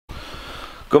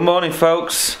Good morning,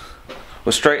 folks.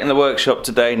 We're straight in the workshop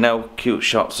today. No cute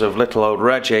shots of little old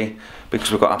Reggie because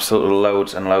we've got absolutely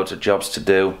loads and loads of jobs to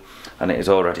do, and it is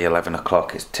already 11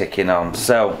 o'clock. It's ticking on.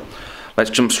 So let's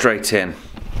jump straight in.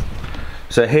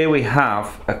 So here we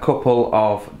have a couple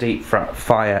of deep fat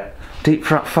fryer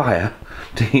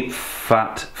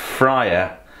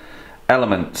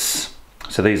elements.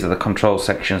 So these are the control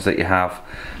sections that you have.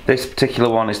 This particular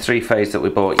one is 3-phase that we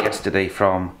bought yesterday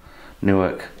from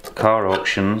Newark Car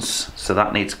Auctions, so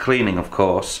that needs cleaning, of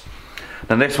course.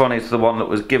 And this one is the one that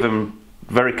was given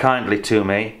very kindly to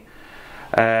me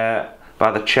by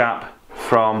the chap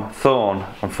from Thorn.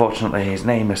 Unfortunately his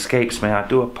name escapes me, I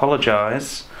do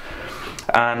apologise.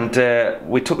 And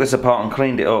we took this apart and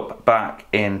cleaned it up back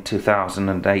in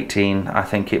 2018, I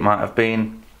think it might have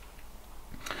been.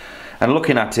 And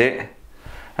looking at it,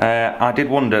 I did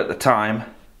wonder at the time,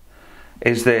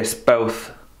 is this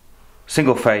both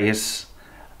single phase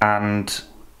and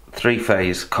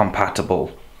 3-phase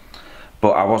compatible?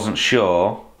 But I wasn't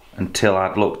sure until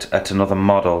I'd looked at another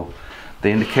model. The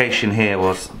indication here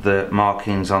was the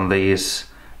markings on these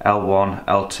L1,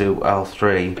 L2,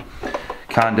 L3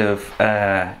 kind of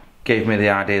gave me the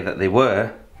idea that they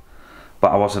were,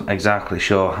 but I wasn't exactly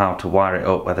sure how to wire it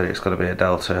up, whether it's going to be a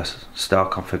Delta star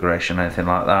configuration or anything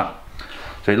like that.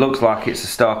 So it looks like it's a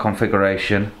star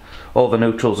configuration. All the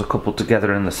neutrals are coupled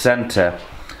together in the centre,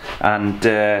 and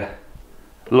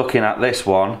looking at this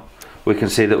one we can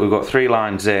see that we've got 3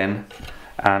 lines in,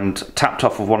 and tapped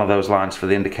off of one of those lines for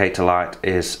the indicator light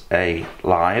is a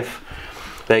live.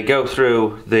 They go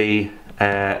through the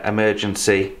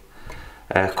emergency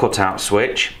cutout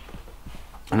switch,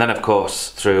 and then of course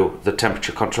through the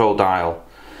temperature control dial,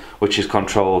 which is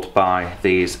controlled by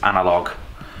these analog.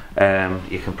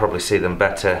 You can probably see them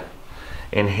better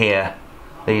in here.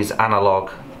 These analog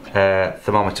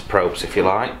thermometer probes, if you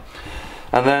like,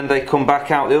 and then they come back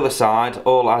out the other side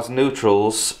all as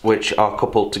neutrals, which are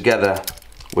coupled together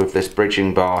with this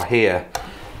bridging bar here.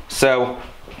 So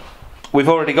we've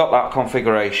already got that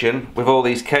configuration with all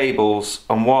these cables,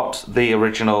 and what the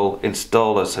original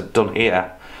installers had done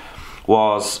here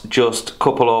was just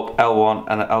couple up L1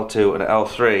 and L2 and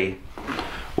L3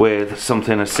 with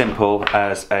something as simple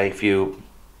as a few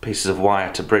pieces of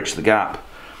wire to bridge the gap,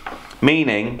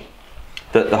 meaning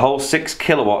that the whole 6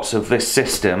 kilowatts of this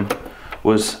system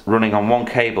was running on one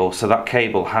cable. So that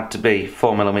cable had to be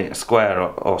 4mm square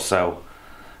or so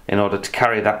in order to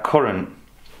carry that current.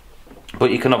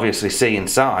 But you can obviously see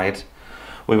inside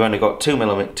we've only got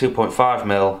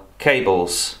 2.5mm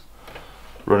cables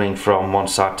running from one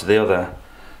side to the other.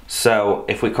 So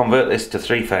if we convert this to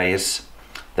 3-phase,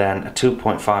 then a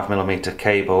 2.5mm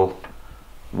cable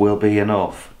will be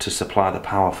enough to supply the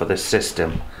power for this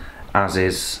system, as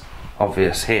is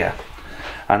obvious here.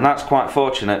 And that's quite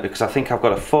fortunate because I think I've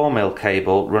got a 4mm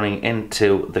cable running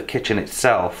into the kitchen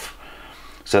itself,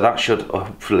 so that should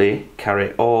hopefully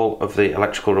carry all of the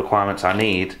electrical requirements I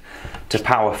need to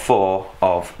power 4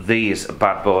 of these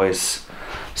bad boys.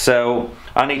 So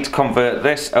I need to convert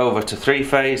this over to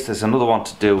 3-phase. There's another one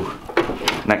to do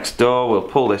next door. We'll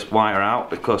pull this wire out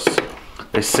because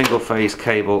this single-phase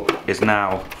cable is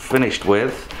now finished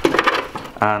with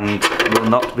and will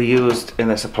not be used in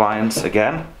this appliance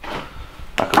again.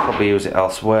 I could probably use it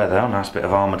elsewhere though. Nice bit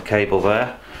of armoured cable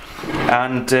there.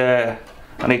 And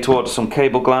I need to order some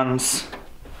cable glands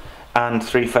and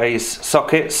 3-phase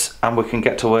sockets, and we can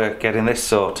get to work getting this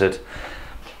sorted.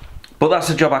 But that's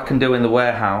a job I can do in the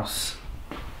warehouse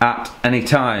at any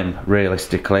time,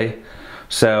 realistically.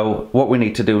 So what we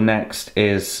need to do next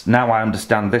is, now I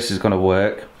understand this is going to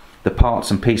work, the parts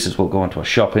and pieces will go onto a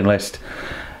shopping list,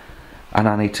 and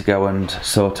I need to go and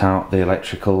sort out the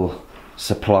electrical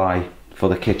supply for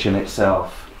the kitchen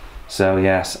itself. So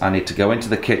yes, I need to go into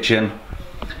the kitchen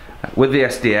with the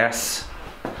SDS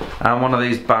and one of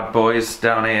these bad boys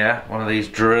down here, one of these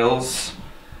drills,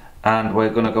 and we're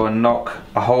going to go and knock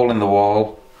a hole in the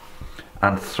wall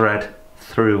and thread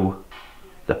through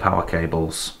the power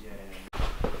cables.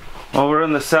 Well, we're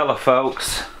in the cellar,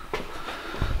 folks,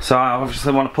 so I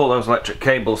obviously want to pull those electric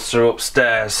cables through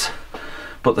upstairs,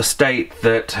 but the state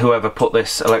that whoever put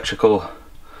this electrical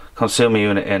consumer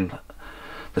unit in,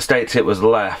 the state it was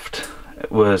left,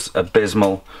 it was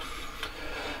abysmal,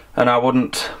 and I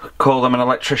wouldn't call them an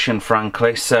electrician,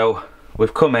 frankly. So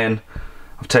we've come in,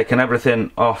 I've taken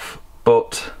everything off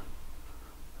but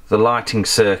the lighting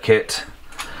circuit,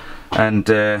 and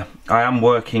I am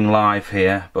working live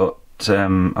here, but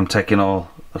I'm taking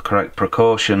all the correct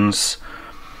precautions,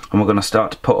 and we're going to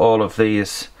start to put all of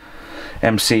these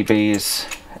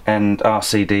MCBs and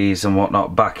RCDs and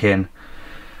whatnot back in,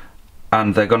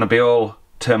 and they're going to be all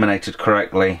terminated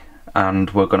correctly, and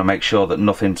we're going to make sure that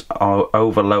nothing's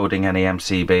overloading any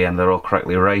MCB and they're all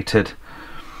correctly rated,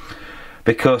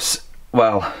 because,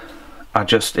 well,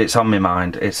 it's on my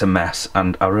mind, it's a mess,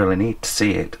 and I really need to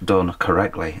see it done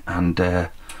correctly, and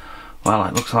well,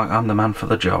 it looks like I'm the man for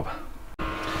the job.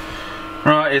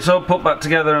 Right, it's all put back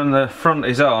together and the front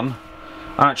is on.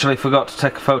 I actually forgot to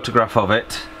take a photograph of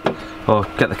it, or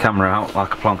get the camera out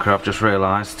like a plonker, I've just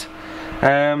realised.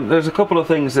 There's a couple of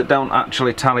things that don't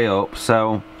actually tally up,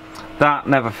 so that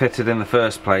never fitted in the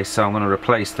first place, so I'm going to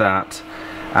replace that,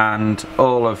 and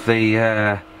all of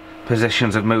the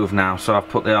positions have moved now, so I've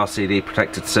put the RCD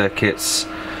protected circuits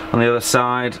on the other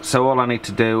side, so all I need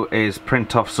to do is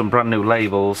print off some brand new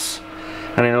labels,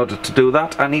 and in order to do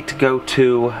that I need to go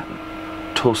to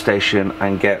Toolstation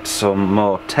and get some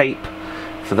more tape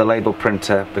for the label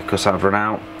printer because I've run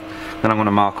out. Then I'm going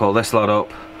to mark all this lot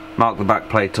up, mark the back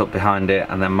plate up behind it,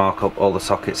 and then mark up all the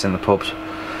sockets in the pubs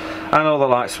and all the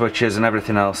light switches and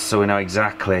everything else, so we know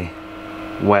exactly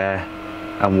where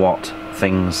and what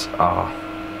things are.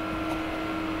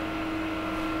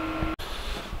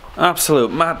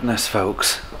 Absolute madness,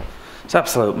 folks. It's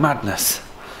absolute madness.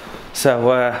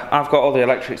 So I've got all the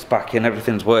electrics back in,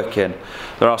 everything's working.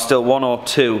 There are still 1 or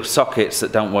 2 sockets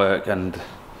that don't work, and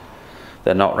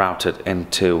they're not routed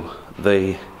into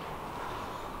the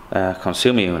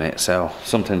consumer unit, so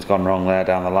something's gone wrong there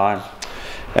down the line.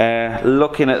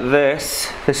 Looking at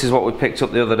this is what we picked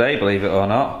up the other day, believe it or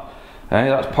not.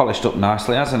 That's polished up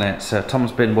nicely, hasn't it? So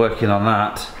Tom's been working on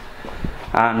that,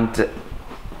 and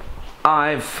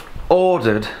I've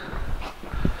ordered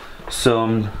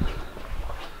some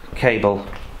cable,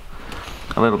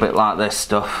 a little bit like this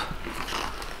stuff,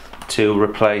 to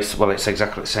replace, well, it's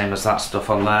exactly the same as that stuff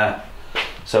on there,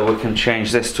 so we can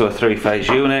change this to a 3-phase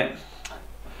unit.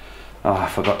 Oh, I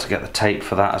forgot to get the tape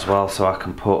for that as well, so I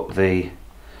can put the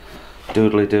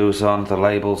doodly-doos on, the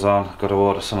labels on. Got to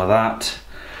order some of that,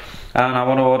 and I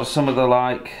want to order some of the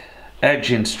like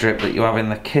edging strip that you have in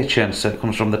the kitchen, so it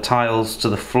comes from the tiles to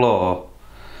the floor,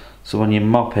 so when you're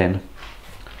mopping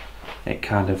it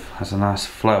kind of has a nice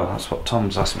flow. That's what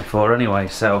Tom's asked me for anyway,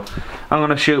 so I'm going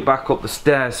to shoot back up the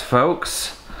stairs,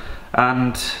 folks,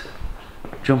 and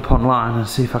jump online and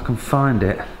see if I can find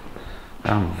it.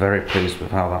 I'm very pleased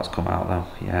with how that's come out though,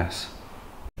 yes.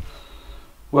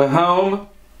 We're home.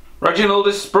 Reginald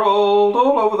is sprawled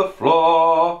all over the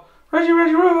floor. Reggie,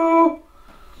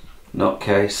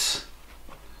 nutcase.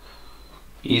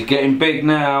 He's getting big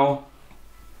now.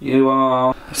 You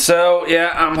are. So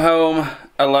yeah, I'm home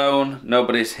alone,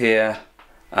 nobody's here,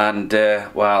 and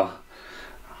well,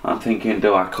 I'm thinking,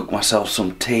 do I cook myself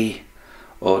some tea,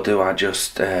 or do I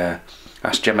just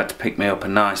ask Gemma to pick me up a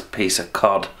nice piece of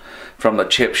cod from the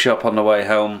chip shop on the way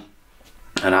home,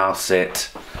 and I'll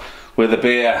sit with a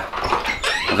beer.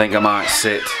 I think I might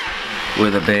sit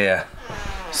with a beer.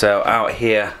 So out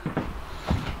here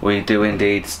we do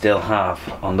indeed still have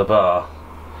on the bar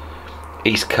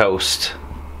East Coast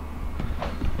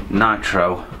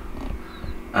Nitro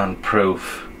and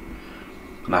Proof,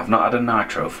 and I've not had a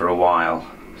Nitro for a while,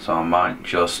 so I might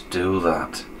just do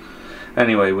that.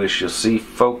 Anyway, we shall see,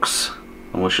 folks,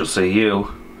 and we shall see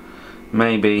you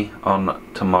maybe on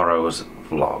tomorrow's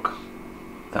vlog.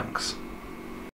 Thanks.